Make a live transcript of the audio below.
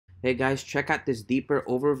Hey guys, check out this deeper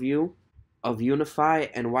overview of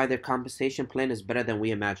Unifii and why their compensation plan is better than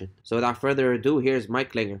we imagined. So without further ado, here's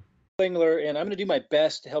Mike Klinger. Klingler, and I'm going to do my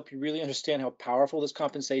best to help you really understand how powerful this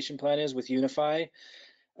compensation plan is with Unifii.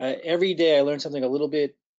 Every day I learn something a little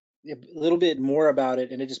bit more about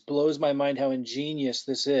it, and it just blows my mind how ingenious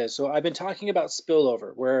this is. So I've been talking about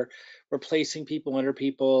spillover, where we're placing people under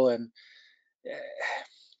people, and eh,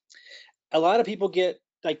 a lot of people get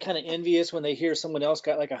like kind of envious when they hear someone else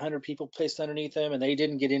got like 100 people placed underneath them and they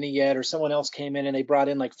didn't get any yet, or someone else came in and they brought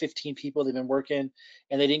in like 15 people they've been working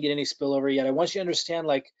and they didn't get any spillover yet. I want you to understand,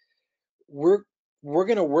 like, we're we're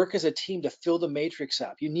going to work as a team to fill the matrix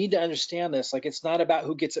up. You need to understand this. Like, it's not about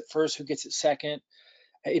who gets it first, who gets it second.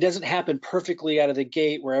 It doesn't happen perfectly out of the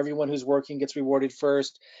gate where everyone who's working gets rewarded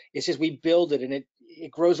first. It's just we build it and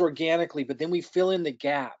it grows organically, but then we fill in the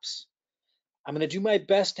gaps. I'm going to do my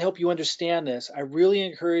best to help you understand this. I really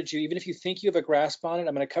encourage you, even if you think you have a grasp on it,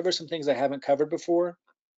 I'm going to cover some things I haven't covered before.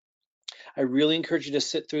 I really encourage you to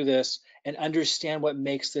sit through this and understand what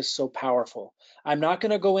makes this so powerful. I'm not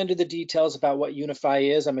going to go into the details about what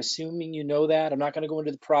Unifii is. I'm assuming you know that. I'm not going to go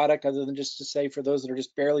into the product other than just to say, for those that are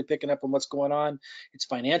just barely picking up on what's going on, it's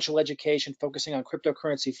financial education, focusing on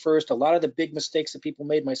cryptocurrency first. A lot of the big mistakes that people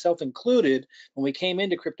made, myself included, when we came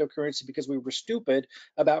into cryptocurrency, because we were stupid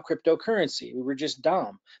about cryptocurrency. We were just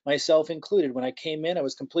dumb, myself included. When I came in, I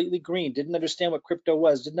was completely green, didn't understand what crypto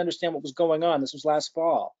was, didn't understand what was going on. This was last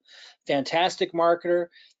fall. Fantastic marketer.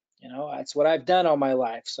 That's what I've done all my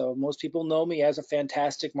life. So most people know me as a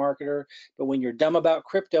fantastic marketer, but when you're dumb about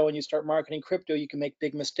crypto and you start marketing crypto, you can make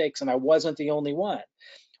big mistakes. And I wasn't the only one.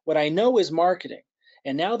 What I know is marketing.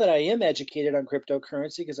 And now that I am educated on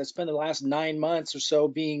cryptocurrency, because I spent the last 9 months or so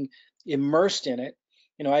being immersed in it,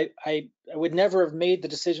 I would never have made the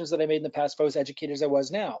decisions that I made in the past if I was educated as I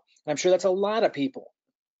was now. And I'm sure that's a lot of people.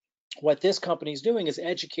 What this company is doing is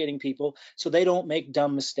educating people so they don't make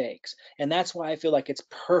dumb mistakes. And that's why I feel like it's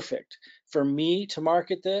perfect for me to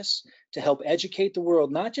market this, to help educate the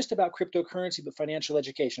world, not just about cryptocurrency, but financial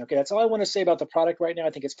education. Okay, that's all I want to say about the product right now.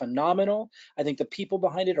 I think it's phenomenal. I think the people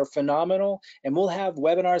behind it are phenomenal. And we'll have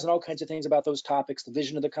webinars and all kinds of things about those topics, the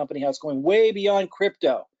vision of the company, how it's going way beyond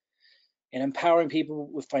crypto, and empowering people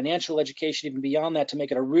with financial education even beyond that, to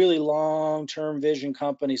make it a really long-term vision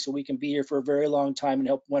company so we can be here for a very long time and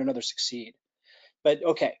help one another succeed. But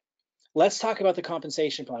okay, let's talk about the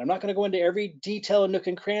compensation plan. I'm not going to go into every detail and nook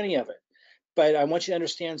and cranny of it, but I want you to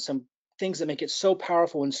understand some things that make it so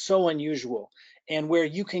powerful and so unusual, and where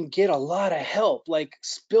you can get a lot of help, like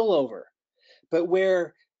spillover, but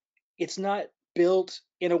where it's not built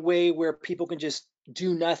in a way where people can just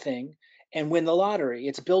do nothing and win the lottery.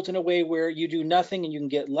 It's built in a way where you do nothing and you can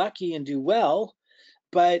get lucky and do well,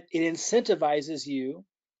 but it incentivizes you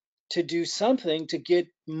to do something to get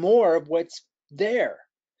more of what's there.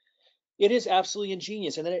 It is absolutely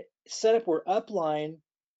ingenious. And then it set up where upline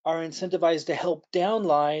are incentivized to help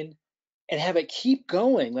downline and have it keep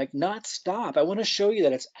going, like not stop. I want to show you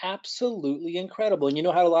that it's absolutely incredible. And you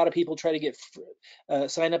know how a lot of people try to get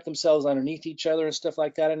sign up themselves underneath each other and stuff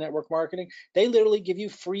like that in network marketing? They literally give you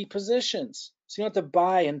free positions. So you don't have to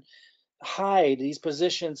buy and hide these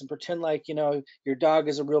positions and pretend like, your dog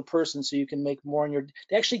is a real person so you can make more on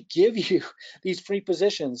they actually give you these free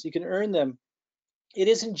positions. You can earn them. It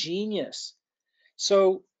is ingenious.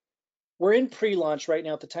 So we're in pre-launch right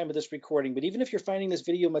now at the time of this recording, but even if you're finding this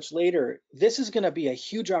video much later, this is going to be a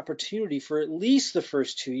huge opportunity for at least the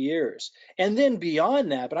first 2 years. And then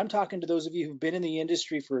beyond that, but I'm talking to those of you who've been in the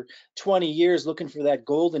industry for 20 years looking for that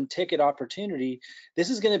golden ticket opportunity.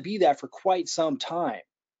 This is going to be that for quite some time.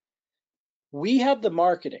 We have the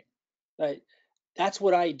marketing. Right? That's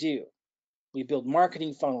what I do. We build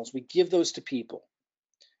marketing funnels. We give those to people.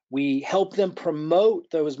 We help them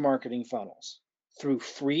promote those marketing funnels through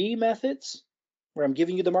free methods, where I'm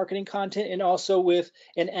giving you the marketing content, and also with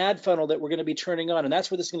an ad funnel that we're going to be turning on. And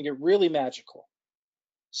that's where this is going to get really magical.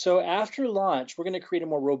 So after launch, we're going to create a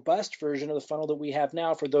more robust version of the funnel that we have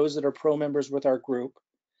now for those that are pro members with our group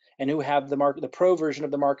and who have the pro version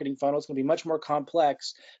of the marketing funnel. It's going to be much more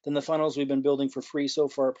complex than the funnels we've been building for free so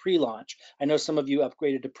far pre-launch. I know some of you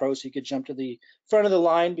upgraded to pro so you could jump to the front of the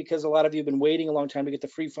line, because a lot of you have been waiting a long time to get the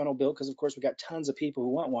free funnel built, because of course we got tons of people who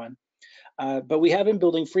want one. But we have been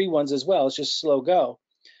building free ones as well. It's just slow go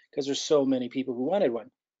because there's so many people who wanted one.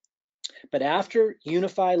 But after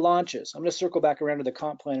Unifii launches, I'm going to circle back around to the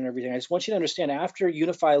comp plan and everything. I just want you to understand, after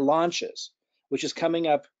Unifii launches, which is coming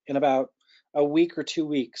up in about a week or 2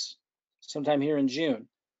 weeks, sometime here in June,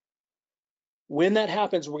 when that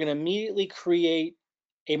happens, we're going to immediately create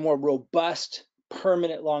a more robust,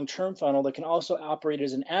 permanent long-term funnel that can also operate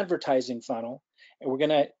as an advertising funnel. And we're going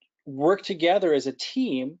to work together as a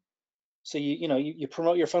team So you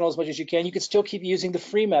promote your funnel as much as you can. You can still keep using the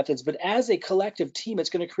free methods, but as a collective team,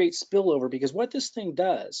 it's going to create spillover, because what this thing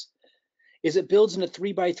does is it builds in a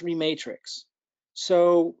 3x3 matrix.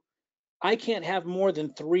 So I can't have more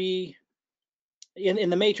than three in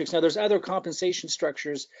the matrix. Now there's other compensation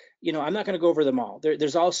structures. I'm not going to go over them all.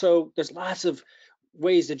 There's lots of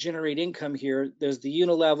ways to generate income here. There's the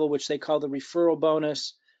unilevel, which they call the referral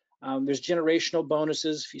bonus. There's generational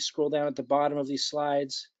bonuses if you scroll down at the bottom of these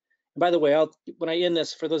slides. And by the way, when I end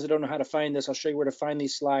this, for those that don't know how to find this, I'll show you where to find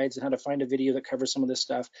these slides and how to find a video that covers some of this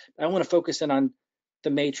stuff. But I want to focus in on the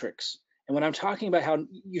matrix. And when I'm talking about how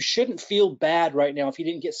you shouldn't feel bad right now if you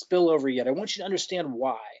didn't get spillover yet, I want you to understand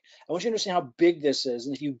why. I want you to understand how big this is.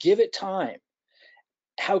 And if you give it time,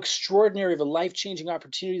 how extraordinary of a life-changing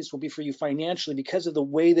opportunity this will be for you financially because of the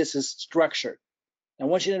way this is structured. I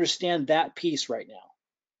want you to understand that piece right now.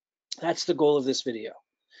 That's the goal of this video.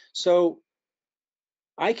 So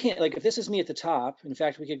I can't, like, if this is me at the top, in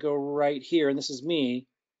fact, we could go right here, and this is me.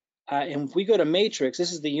 And if we go to matrix,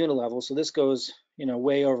 this is the unilevel. So this goes,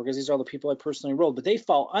 way over, because these are all the people I personally enrolled, but they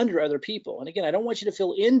fall under other people. And again, I don't want you to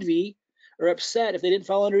feel envy or upset if they didn't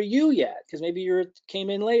fall under you yet, because maybe you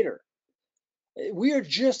came in later. We are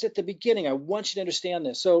just at the beginning. I want you to understand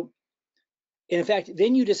this. So, in fact,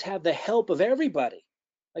 then you just have the help of everybody,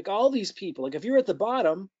 like all these people. Like if you're at the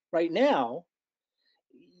bottom right now,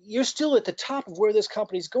 you're still at the top of where this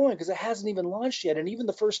company's going, because it hasn't even launched yet. And even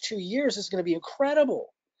the first 2 years is going to be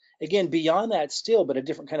incredible. Again, beyond that still, but a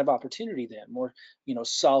different kind of opportunity then, more,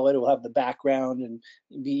 solid. It will have the background and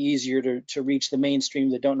be easier to reach the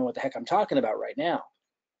mainstream that don't know what the heck I'm talking about right now.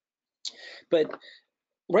 But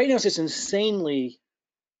right now it's just insanely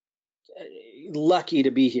lucky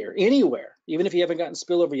to be here anywhere, even if you haven't gotten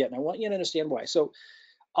spillover yet. And I want you to understand why. So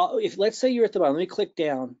if let's say you're at the bottom, let me click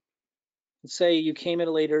down and say you came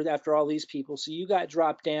in later after all these people. So you got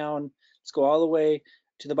dropped down. Let's go all the way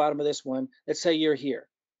to the bottom of this one. Let's say you're here.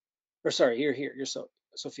 Or sorry, you're here. You're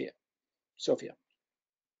Sophia.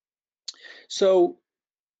 So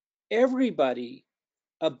everybody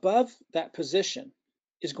above that position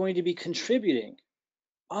is going to be contributing.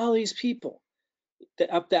 All these people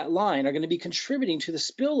up that line are going to be contributing to the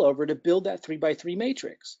spillover to build that 3x3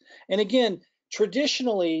 matrix. And again,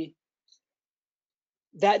 traditionally,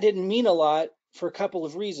 that didn't mean a lot for a couple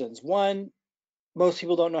of reasons. One, most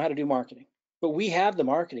people don't know how to do marketing, but we have the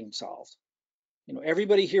marketing solved.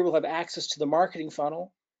 Everybody here will have access to the marketing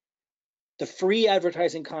funnel, the free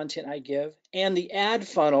advertising content I give, and the ad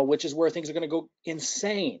funnel, which is where things are going to go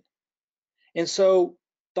insane. And so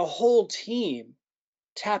the whole team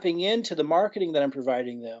tapping into the marketing that I'm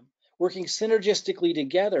providing them, working synergistically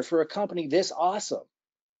together for a company this awesome.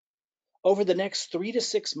 Over the next 3 to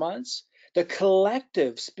 6 months, the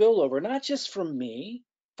collective spillover, not just from me.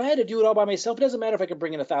 If I had to do it all by myself, it doesn't matter if I could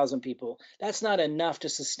bring in 1,000 people. That's not enough to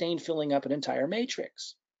sustain filling up an entire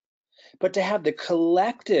matrix. But to have the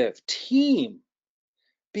collective team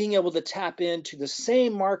being able to tap into the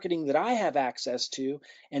same marketing that I have access to,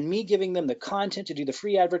 and me giving them the content to do the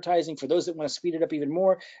free advertising for those that want to speed it up even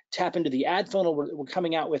more, tap into the ad funnel we're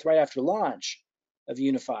coming out with right after launch of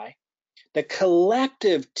Unifii. The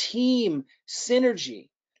collective team synergy,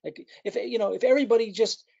 like if everybody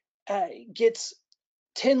just gets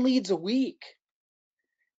 10 leads a week,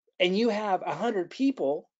 and you have 100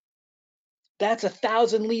 people, that's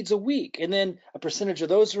 1,000 leads a week. And then a percentage of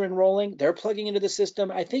those are enrolling, they're plugging into the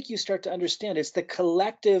system. I think you start to understand it's the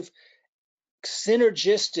collective,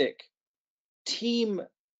 synergistic team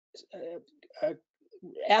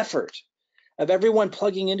effort of everyone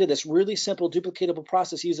plugging into this really simple duplicatable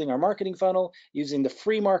process using our marketing funnel, using the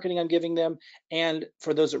free marketing I'm giving them, and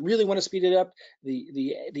for those that really want to speed it up,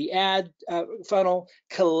 the ad funnel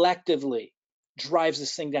collectively drives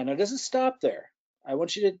this thing down. Now, it doesn't stop there. I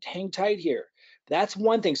want you to hang tight here. That's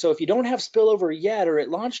one thing. So if you don't have spillover yet or at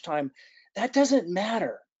launch time, that doesn't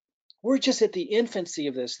matter. We're just at the infancy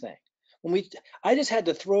of this thing. I just had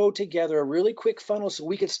to throw together a really quick funnel so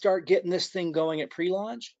we could start getting this thing going at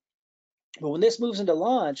pre-launch. But when this moves into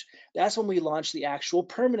launch, that's when we launch the actual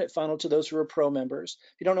permanent funnel to those who are pro members.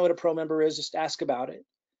 If you don't know what a pro member is, just ask about it.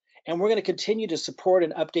 And we're going to continue to support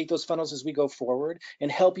and update those funnels as we go forward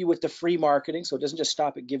and help you with the free marketing. So it doesn't just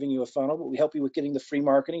stop at giving you a funnel, but we help you with getting the free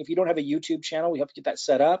marketing. If you don't have a YouTube channel, we help you get that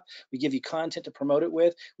set up. We give you content to promote it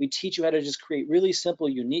with. We teach you how to just create really simple,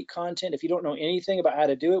 unique content. If you don't know anything about how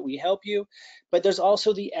to do it, we help you. But there's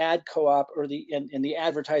also the ad co-op or the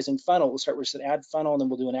advertising funnel. We'll start with an ad funnel and then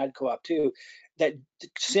we'll do an ad co-op too. That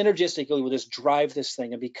synergistically will just drive this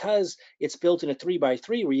thing. And because it's built in a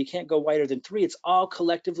 3x3 where you can't go wider than 3, it's all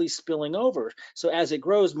collectively spilling over. So as it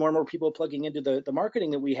grows, more and more people are plugging into the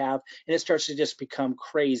marketing that we have, and it starts to just become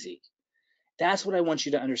crazy. That's what I want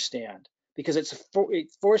you to understand, because it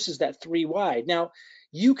forces that 3 wide. Now,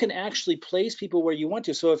 you can actually place people where you want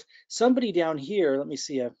to. So if somebody down here, let me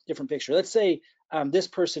see a different picture. Let's say this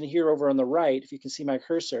person here over on the right, if you can see my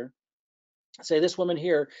cursor, say this woman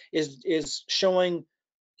here is showing,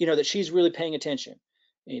 that she's really paying attention.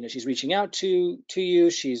 She's reaching out to you.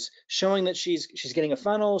 She's showing that she's getting a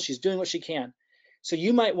funnel. She's doing what she can. So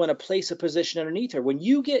you might want to place a position underneath her. When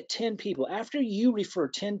you get 10 people, after you refer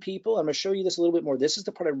 10 people, I'm going to show you this a little bit more. This is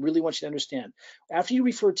the part I really want you to understand. After you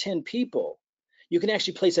refer 10 people, you can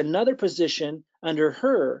actually place another position under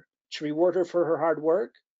her to reward her for her hard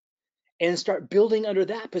work and start building under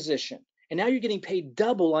that position. And now you're getting paid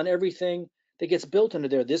double on everything that gets built under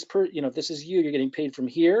there. If this is you, you're getting paid from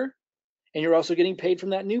here, and you're also getting paid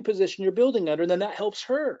from that new position you're building under, and then that helps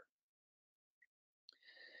her.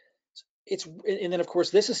 And then of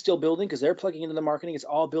course this is still building because they're plugging into the marketing. It's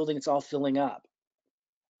all building, it's all filling up.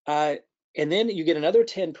 And then you get another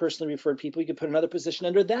 10 personally referred people. You can put another position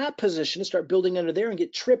under that position and start building under there and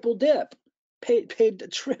get triple dip, paid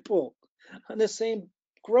triple on the same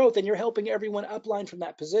growth, and you're helping everyone upline from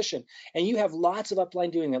that position. And you have lots of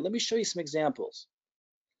upline doing that. Let me show you some examples.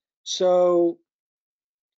 So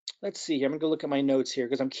let's see here. I'm gonna go look at my notes here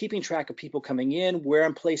because I'm keeping track of people coming in, where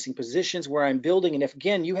I'm placing positions, where I'm building. And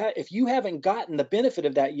if you haven't gotten the benefit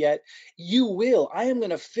of that yet, you will. I am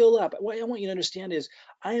gonna fill up. What I want you to understand is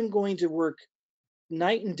I am going to work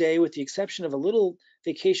night and day, with the exception of a little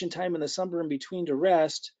vacation time in the summer in between to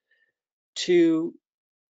rest, to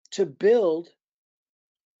build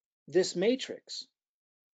this matrix.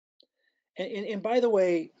 And by the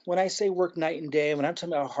way, when I say work night and day, when I'm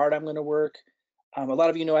talking about how hard I'm going to work, a lot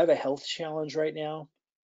of you know I have a health challenge right now.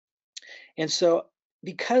 And so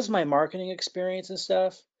because my marketing experience and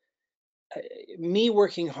stuff, me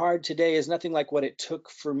working hard today is nothing like what it took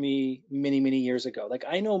for me many, many years ago. Like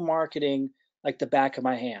I know marketing like the back of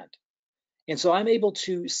my hand. And so I'm able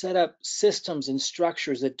to set up systems and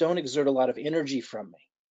structures that don't exert a lot of energy from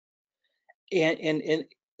me. And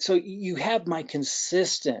so you have my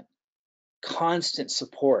consistent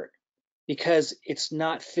support, because it's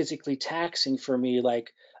not physically taxing for me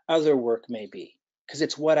like other work may be, because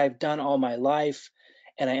it's what I've done all my life,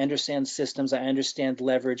 and I understand systems, I understand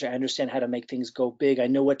leverage, I understand how to make things go big, I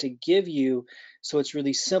know what to give you, so it's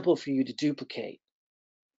really simple for you to duplicate.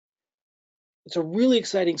 It's a really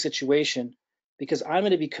exciting situation because I'm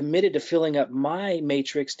going to be committed to filling up my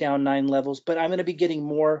matrix down 9 levels, but I'm going to be getting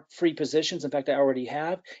more free positions. In fact, I already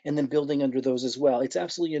have, and then building under those as well. It's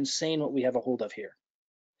absolutely insane what we have a hold of here.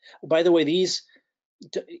 By the way, these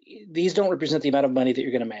don't represent the amount of money that you're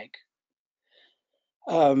going to make.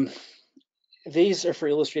 These are for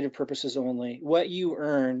illustrative purposes only. What you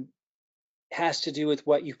earn has to do with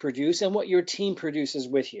what you produce and what your team produces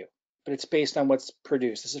with you, but it's based on what's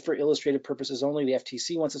produced. This is for illustrative purposes only. The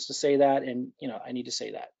FTC wants us to say that, and I need to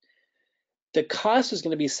say that. The cost is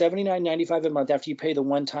going to be $79.95 a month after you pay the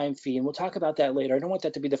one-time fee, and we'll talk about that later. I don't want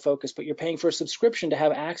that to be the focus, but you're paying for a subscription to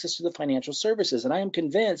have access to the financial services, and I am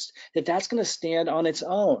convinced that that's going to stand on its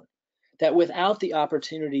own, that without the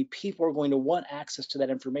opportunity, people are going to want access to that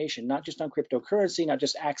information, not just on cryptocurrency, not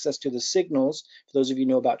just access to the signals, for those of you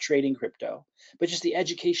who know about trading crypto, but just the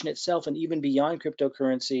education itself, and even beyond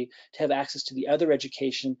cryptocurrency, to have access to the other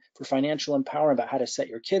education for financial empowerment about how to set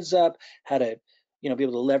your kids up, how to be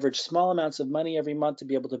able to leverage small amounts of money every month to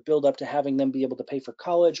be able to build up to having them be able to pay for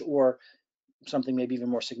college, or something maybe even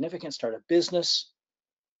more significant, start a business,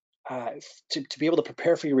 to be able to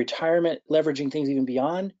prepare for your retirement, leveraging things even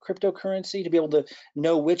beyond cryptocurrency, to be able to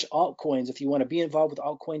know which altcoins, if you want to be involved with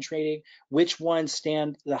altcoin trading, which ones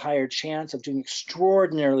stand the higher chance of doing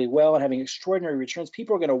extraordinarily well and having extraordinary returns.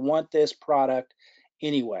 People are going to want this product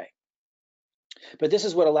anyway. But this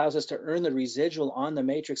is what allows us to earn the residual on the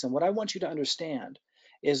matrix. And what I want you to understand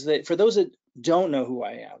is that for those that don't know who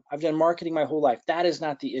I am, I've done marketing my whole life. That is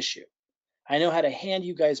not the issue. I know how to hand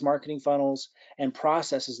you guys marketing funnels and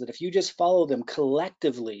processes that if you just follow them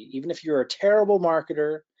collectively, even if you're a terrible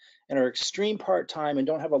marketer and are extreme part-time and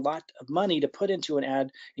don't have a lot of money to put into an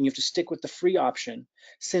ad and you have to stick with the free option,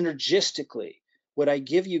 synergistically, what I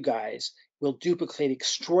give you guys will duplicate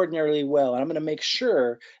extraordinarily well. And I'm going to make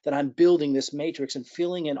sure that I'm building this matrix and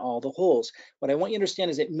filling in all the holes. What I want you to understand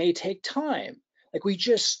is it may take time. Like we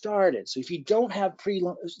just started. So if you don't have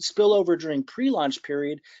spillover during pre-launch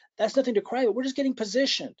period, that's nothing to cry about. We're just getting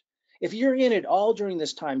positioned. If you're in it all during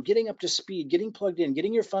this time, getting up to speed, getting plugged in,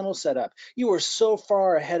 getting your funnel set up, you are so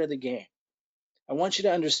far ahead of the game. I want you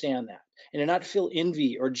to understand that and to not feel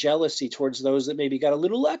envy or jealousy towards those that maybe got a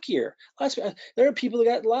little luckier. There are people that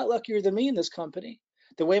got a lot luckier than me in this company.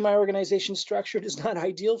 The way my organization is structured is not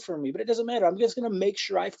ideal for me, but it doesn't matter. I'm just going to make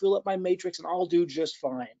sure I fill up my matrix and I'll do just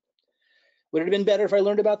fine. Would it have been better if I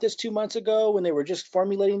learned about this 2 months ago when they were just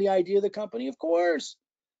formulating the idea of the company? Of course.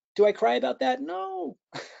 Do I cry about that? No.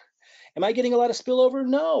 Am I getting a lot of spillover?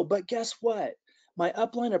 No. But guess what? My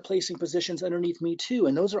upline are placing positions underneath me too,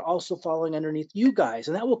 and those are also following underneath you guys,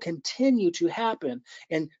 and that will continue to happen.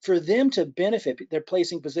 And for them to benefit, they're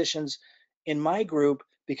placing positions in my group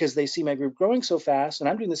because they see my group growing so fast, and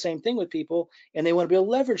I'm doing the same thing with people, and they want to be able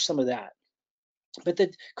to leverage some of that. But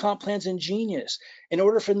the comp plan's ingenious. In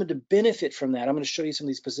order for them to benefit from that, I'm going to show you some of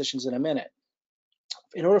these positions in a minute.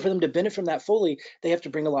 In order for them to benefit from that fully, they have to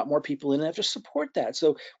bring a lot more people in and have to support that.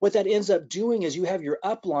 So what that ends up doing is you have your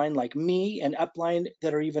upline like me and upline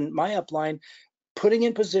that are even my upline putting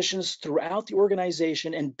in positions throughout the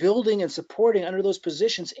organization and building and supporting under those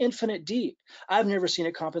positions infinite deep. I've never seen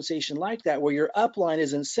a compensation like that where your upline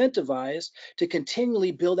is incentivized to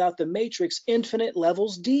continually build out the matrix infinite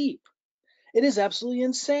levels deep. It is absolutely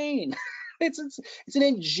insane. It's an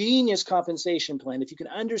ingenious compensation plan. If you can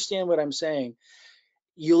understand what I'm saying,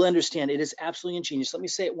 you'll understand it is absolutely ingenious. Let me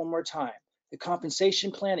say it one more time. The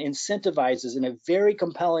compensation plan incentivizes in a very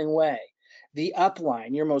compelling way the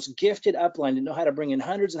upline, your most gifted upline, to know how to bring in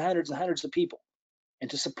hundreds and hundreds and hundreds of people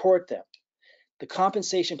and to support them. The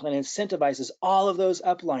compensation plan incentivizes all of those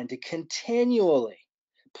upline to continually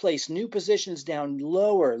place new positions down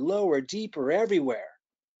lower, lower, deeper, everywhere,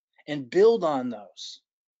 and build on those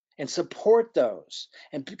and support those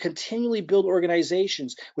and continually build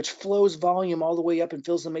organizations which flows volume all the way up and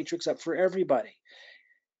fills the matrix up for everybody.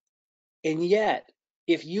 And yet,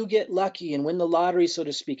 if you get lucky and win the lottery, so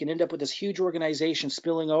to speak, and end up with this huge organization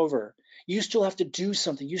spilling over, you still have to do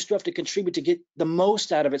something. You still have to contribute to get the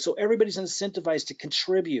most out of it. So everybody's incentivized to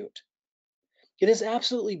contribute. It is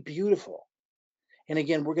absolutely beautiful. And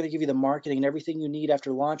again, we're going to give you the marketing and everything you need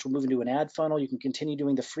after launch. We're moving to an ad funnel. You can continue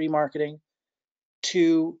doing the free marketing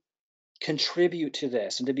to contribute to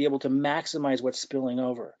this and to be able to maximize what's spilling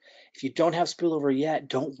over. If you don't have spillover yet,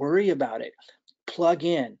 don't worry about it. Plug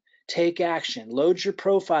in, take action, load your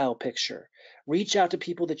profile picture, reach out to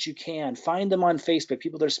people that you can, find them on Facebook,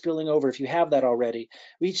 people that are spilling over. If you have that already,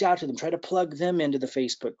 reach out to them, try to plug them into the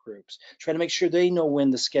Facebook groups, try to make sure they know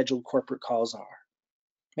when the scheduled corporate calls are.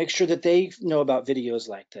 Make sure that they know about videos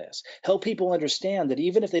like this. Help people understand that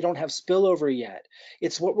even if they don't have spillover yet,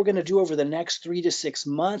 it's what we're going to do over the next 3 to 6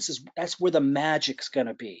 months. That's where the magic's going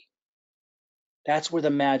to be. That's where the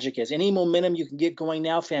magic is. Any momentum you can get going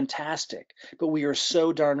now, fantastic. But we are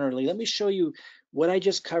so darn early. Let me show you what I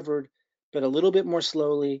just covered, but a little bit more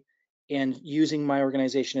slowly and using my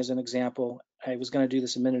organization as an example. I was going to do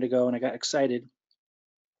this a minute ago and I got excited.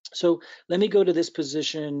 So let me go to this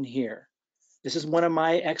position here. This is one of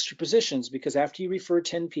my extra positions because after you refer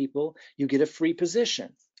 10 people, you get a free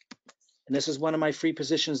position. And this is one of my free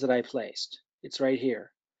positions that I placed. It's right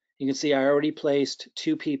here. You can see I already placed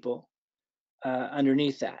 2 people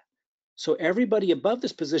underneath that. So everybody above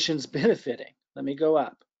this position is benefiting. Let me go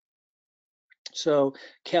up. So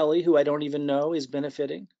Kelly, who I don't even know, is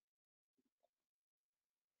benefiting.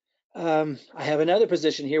 I have another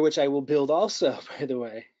position here, which I will build also, by the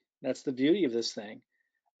way. That's the beauty of this thing.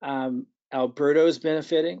 Alberto's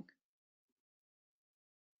benefiting.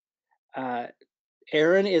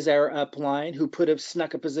 Aaron is our upline who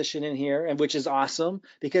snuck a position in here, and which is awesome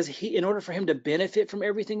because in order for him to benefit from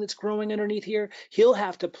everything that's growing underneath here, he'll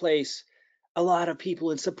have to place a lot of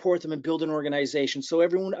people and support them and build an organization. So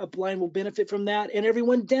everyone upline will benefit from that, and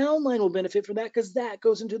everyone downline will benefit from that because that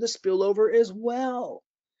goes into the spillover as well.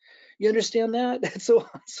 You understand that? That's so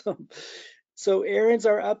awesome. So Aaron's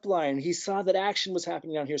our upline. He saw that action was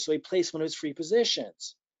happening down here, so he placed one of his free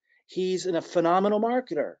positions. He's a phenomenal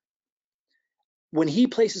marketer. When he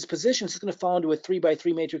places positions, it's going to fall into a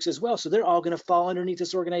 3x3 matrix as well. So they're all going to fall underneath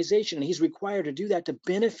this organization. And he's required to do that to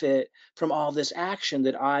benefit from all this action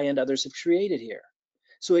that I and others have created here.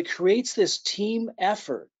 So it creates this team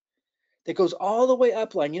effort that goes all the way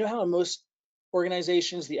upline. You know how in most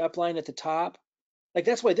organizations, the upline at the top, like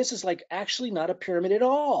that's why this is like actually not a pyramid at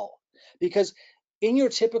all. Because in your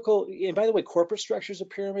typical, and by the way, corporate structures are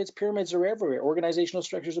pyramids are everywhere. Organizational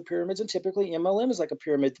structures are pyramids, and typically MLM is like a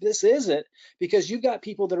pyramid. This isn't, because you've got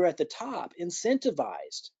people that are at the top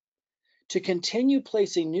incentivized to continue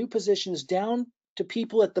placing new positions down to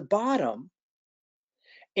people at the bottom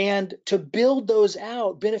and to build those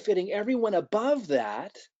out, benefiting everyone above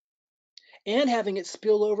that and having it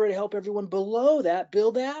spill over to help everyone below that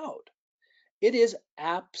build out. It is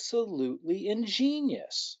absolutely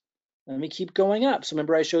ingenious. Let me keep going up. So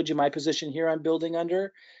remember I showed you my position here I'm building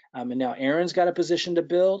under, and now Aaron's got a position to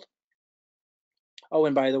build. Oh,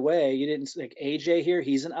 and by the way, you didn't like AJ here.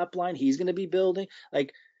 He's an upline. He's going to be building.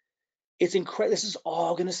 Like it's incredible. This is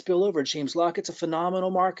all going to spill over. James Lockett's a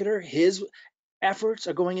phenomenal marketer. His efforts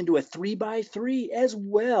are going into a 3x3 as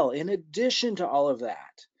well, in addition to all of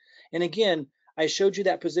that. And again, I showed you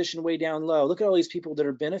that position way down low. Look at all these people that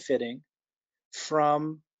are benefiting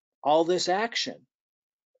from all this action.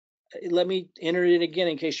 Let me enter it again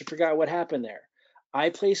in case you forgot what happened there. I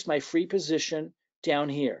placed my free position down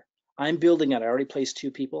here. I'm building it. I already placed 2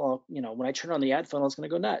 people. When I turn on the ad funnel, it's going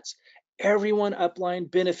to go nuts. Everyone upline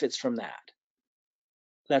benefits from that.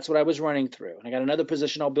 That's what I was running through. And I got another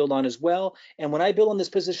position I'll build on as well. And when I build on this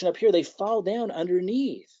position up here, they fall down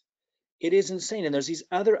underneath. It is insane. And there's these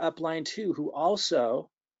other upline too who also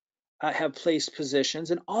have placed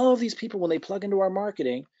positions. And all of these people, when they plug into our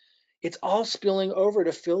marketing, it's all spilling over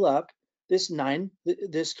to fill up this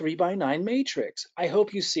 3x9 matrix. I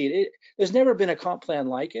hope you see it. There's never been a comp plan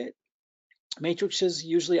like it. Matrices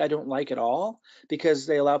usually I don't like at all because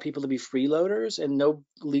they allow people to be freeloaders, and no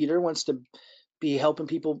leader wants to be helping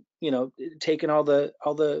people, taking all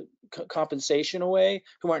the compensation away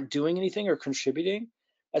who aren't doing anything or contributing.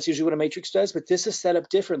 That's usually what a matrix does, but this is set up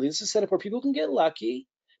differently. This is set up where people can get lucky,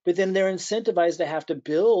 but then they're incentivized to have to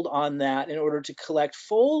build on that in order to collect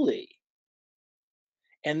fully.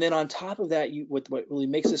 And then on top of that, what really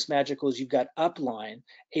makes this magical is you've got upline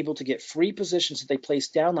able to get free positions that they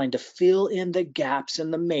place downline to fill in the gaps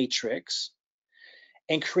in the matrix,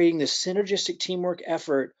 and creating this synergistic teamwork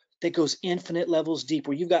effort that goes infinite levels deep,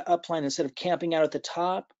 where you've got upline, instead of camping out at the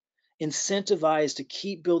top, incentivized to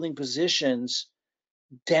keep building positions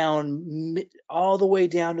down all the way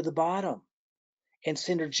down to the bottom. And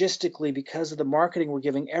synergistically, because of the marketing we're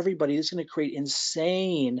giving everybody, it's going to create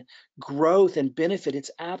insane growth and benefit.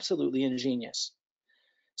 It's absolutely ingenious.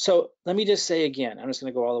 So let me just say again, I'm just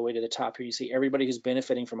going to go all the way to the top here. You see everybody who's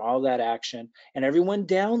benefiting from all that action, and everyone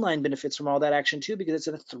downline benefits from all that action too, because it's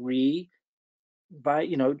a 3 by,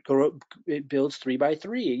 it builds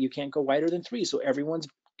 3x3. You can't go wider than 3. So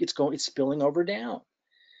it's spilling over down.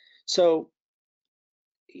 So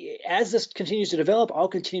as this continues to develop, I'll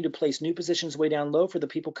continue to place new positions way down low for the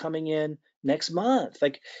people coming in next month.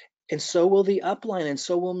 And so will the upline, and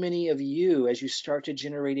so will many of you as you start to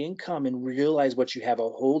generate income and realize what you have a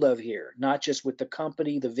hold of here, not just with the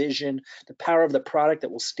company, the vision, the power of the product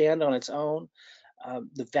that will stand on its own,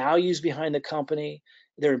 the values behind the company,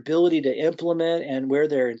 their ability to implement and where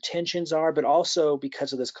their intentions are, but also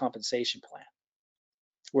because of this compensation plan,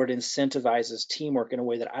 where it incentivizes teamwork in a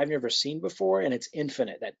way that I've never seen before, and it's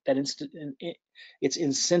infinite. It's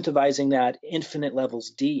incentivizing that infinite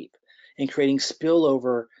levels deep and creating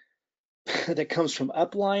spillover that comes from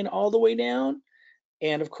upline all the way down.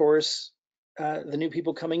 And of course, the new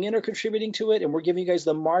people coming in are contributing to it, and we're giving you guys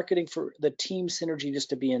the marketing for the team synergy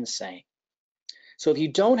just to be insane. So if you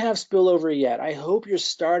don't have spillover yet, I hope you're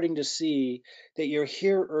starting to see that you're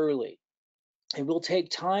here early. It will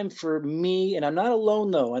take time for me, and I'm not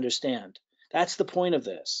alone though, understand. That's the point of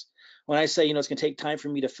this. When I say, it's gonna take time for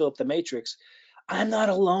me to fill up the matrix, I'm not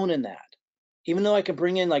alone in that. Even though I can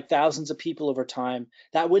bring in like thousands of people over time,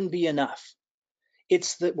 that wouldn't be enough.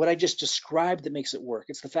 It's what I just described that makes it work.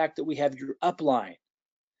 It's the fact that we have your upline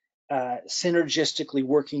synergistically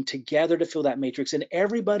working together to fill that matrix, and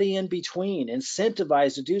everybody in between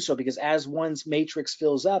incentivized to do so, because as one's matrix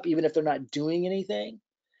fills up, even if they're not doing anything,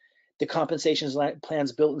 the compensation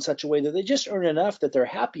plan's built in such a way that they just earn enough that they're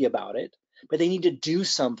happy about it, but they need to do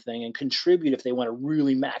something and contribute if they want to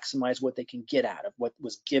really maximize what they can get out of what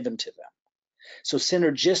was given to them. So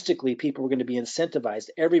synergistically, people are going to be incentivized,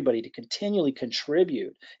 everybody, to continually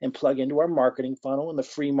contribute and plug into our marketing funnel, and the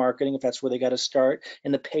free marketing, if that's where they got to start,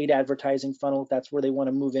 and the paid advertising funnel, if that's where they want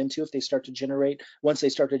to move into, if they start to generate, once they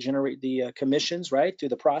start to generate the commissions, right, through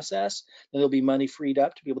the process, then there'll be money freed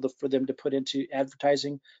up to be able to, for them to put into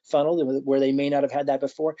advertising funnel where they may not have had that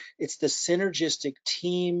before. It's the synergistic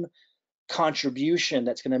team contribution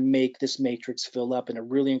that's going to make this matrix fill up in a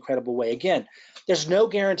really incredible way. Again, there's no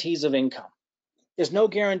guarantees of income. There's no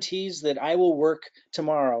guarantees that I will work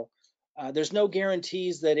tomorrow. There's no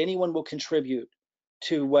guarantees that anyone will contribute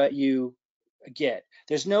to what you get.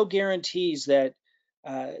 There's no guarantees that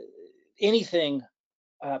anything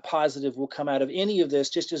positive will come out of any of this,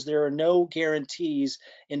 just as there are no guarantees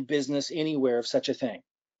in business anywhere of such a thing.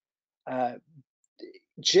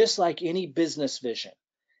 Just like any business vision,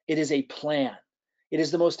 it is a plan. It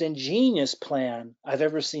is the most ingenious plan I've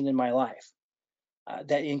ever seen in my life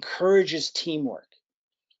that encourages teamwork.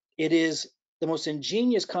 It is the most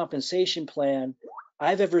ingenious compensation plan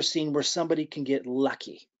I've ever seen, where somebody can get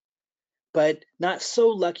lucky, but not so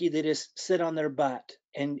lucky they just sit on their butt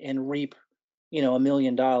and reap, $1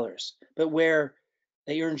 million, but where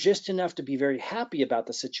They earn just enough to be very happy about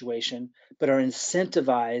the situation, but are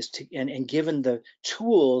incentivized to, and given the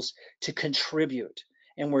tools to contribute.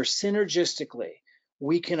 And where synergistically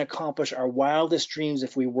we can accomplish our wildest dreams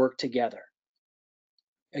if we work together.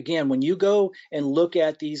 Again, when you go and look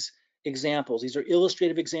at these examples, these are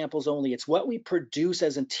illustrative examples only. It's what we produce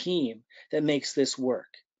as a team that makes this work.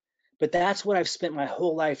 But that's what I've spent my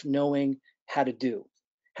whole life knowing how to do,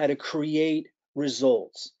 how to create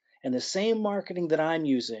results. And the same marketing that I'm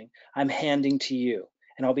using, I'm handing to you.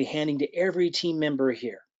 And I'll be handing to every team member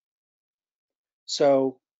here.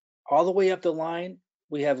 So all the way up the line,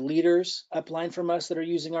 we have leaders upline from us that are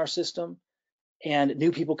using our system, and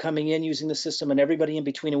new people coming in using the system, and everybody in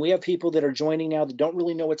between. And we have people that are joining now that don't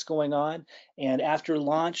really know what's going on. And after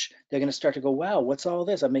launch, they're going to start to go, wow, what's all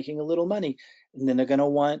this? I'm making a little money. And then they're going to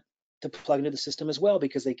want to plug into the system as well,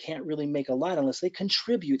 because they can't really make a lot unless they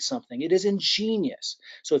contribute something. It is ingenious.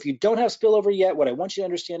 So if you don't have spillover yet, what I want you to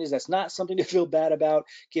understand is that's not something to feel bad about.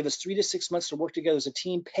 Give us 3 to 6 months to work together as a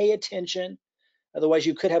team. Pay attention. Otherwise,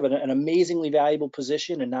 you could have an amazingly valuable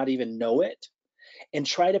position and not even know it. And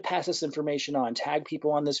try to pass this information on. Tag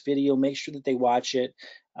people on this video, make sure that they watch it.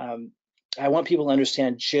 I want people to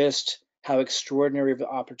understand just how extraordinary of an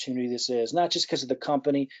opportunity this is, not just because of the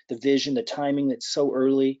company, the vision, the timing that's so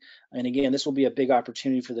early. And again, this will be a big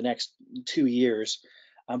opportunity for the next 2 years,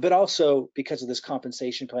 but also because of this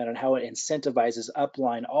compensation plan and how it incentivizes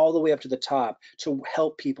upline all the way up to the top to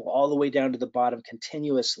help people all the way down to the bottom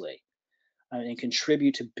continuously, and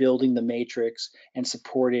contribute to building the matrix and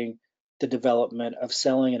supporting the development of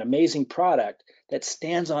selling an amazing product that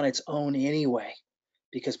stands on its own anyway,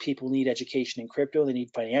 because people need education in crypto, they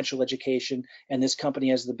need financial education, and this company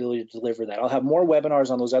has the ability to deliver that. I'll have more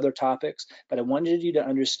webinars on those other topics, but I wanted you to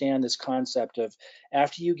understand this concept of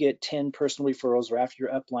after you get 10 personal referrals, or after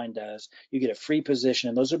your upline does, you get a free position,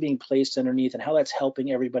 and those are being placed underneath, and how that's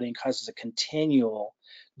helping everybody and causes a continual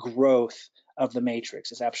growth of the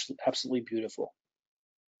matrix. Is absolutely beautiful.